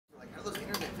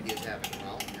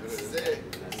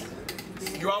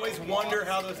You always wonder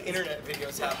how those internet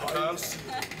videos happen, huh?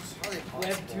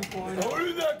 Web 2.0. How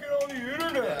did that get on the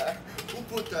internet? Yeah. Who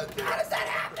put that there? How does that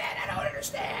happen? I don't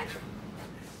understand.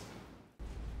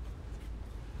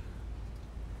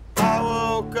 I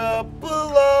woke up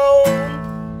alone.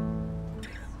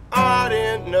 I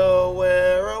didn't know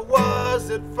where I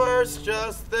was at first,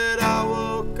 just that I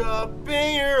woke up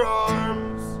in your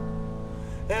arms.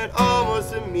 And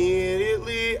almost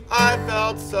immediately I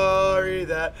felt sorry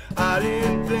that I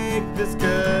didn't think this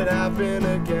could happen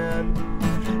again.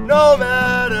 No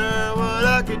matter what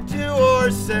I could do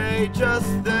or say,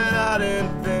 just that I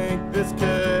didn't think this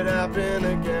could happen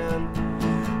again.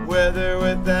 With or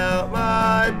without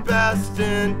my best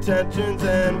intentions,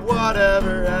 and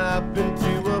whatever happened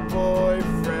to a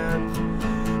boyfriend.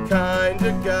 Kind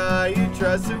of guy who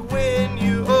tries to win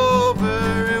you over,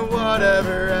 and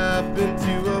whatever happened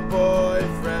to a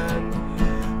boyfriend.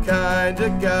 Kind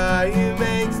of guy who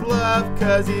makes love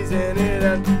cause he's in it,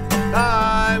 and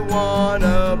I want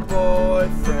a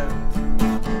boyfriend.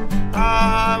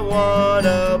 I want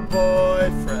a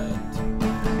boyfriend.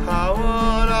 I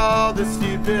want all the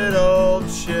stupid old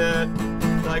shit,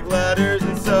 like letters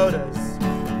and sodas.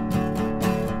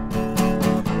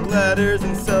 Letters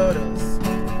and sodas.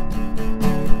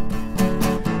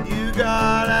 You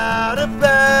got out of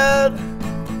bed.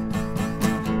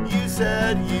 You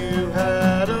said you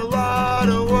had a lot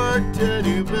of work to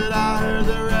do, but I heard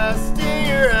the rest in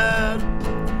your head.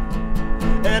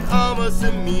 And almost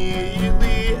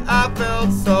immediately I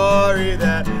felt sorry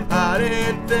that I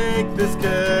didn't think this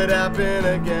could happen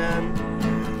again.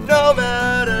 No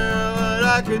matter what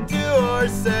I could do or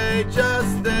say,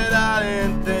 just that I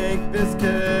didn't think this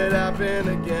could happen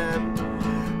again.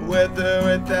 With or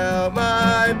without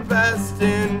my best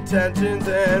intentions,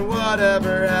 and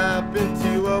whatever happened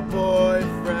to a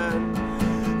boyfriend.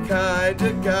 Kind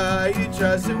of guy who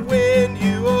tries to win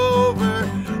you over.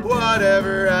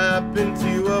 Whatever happened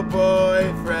to a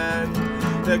boyfriend.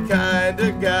 The kind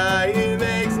of guy who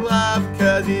makes love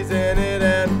cause he's in it,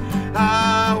 and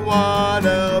I want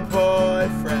a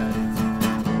boyfriend.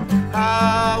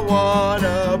 I want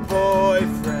a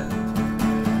boyfriend.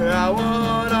 I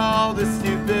want all the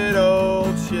stupid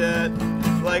old shit,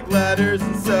 like letters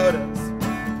and sodas.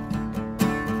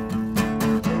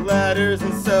 Letters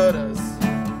and sodas.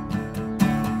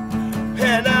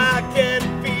 And I can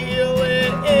feel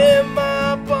it in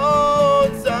my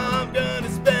bones. I'm gonna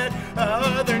spend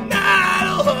another night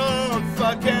alone.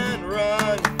 Fucking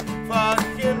run,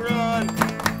 fucking run.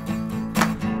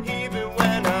 Even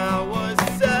when I was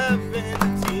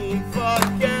 17,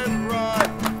 fucking run,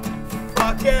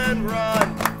 fucking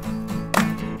run.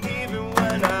 Even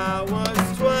when I was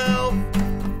 12,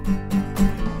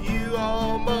 you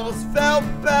almost felt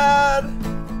bad.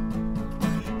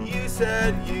 You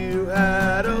said you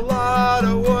had a lot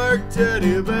of work to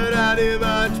do, but I knew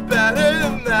much better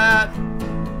than that.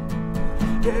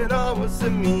 And almost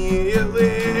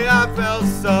immediately I felt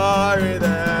sorry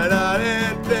that I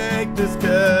didn't think this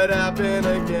could happen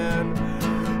again.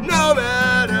 No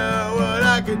matter what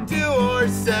I could do or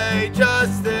say,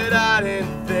 just that I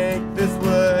didn't think this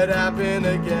would happen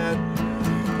again.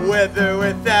 With or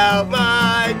without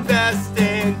my best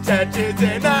intentions,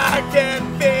 and I can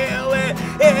feel it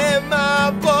in my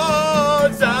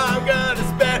bones. I'm gonna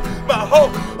spend my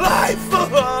whole life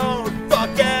alone.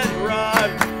 Fucking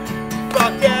run,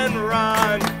 fucking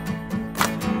run.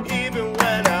 Even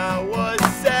when I was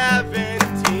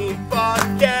 17,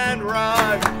 fucking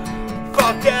run,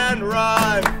 fucking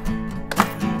run.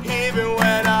 Even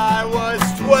when I was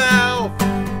 12.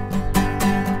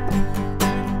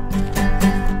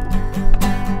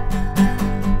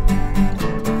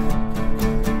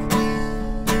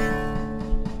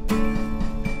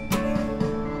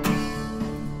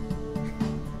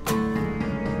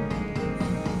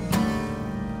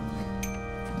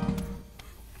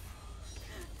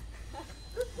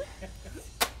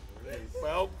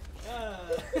 Well,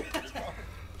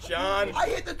 John. I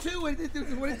hit the 2 and this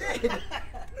is what it did. Can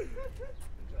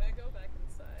I go back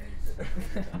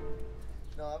inside?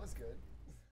 No, that was good.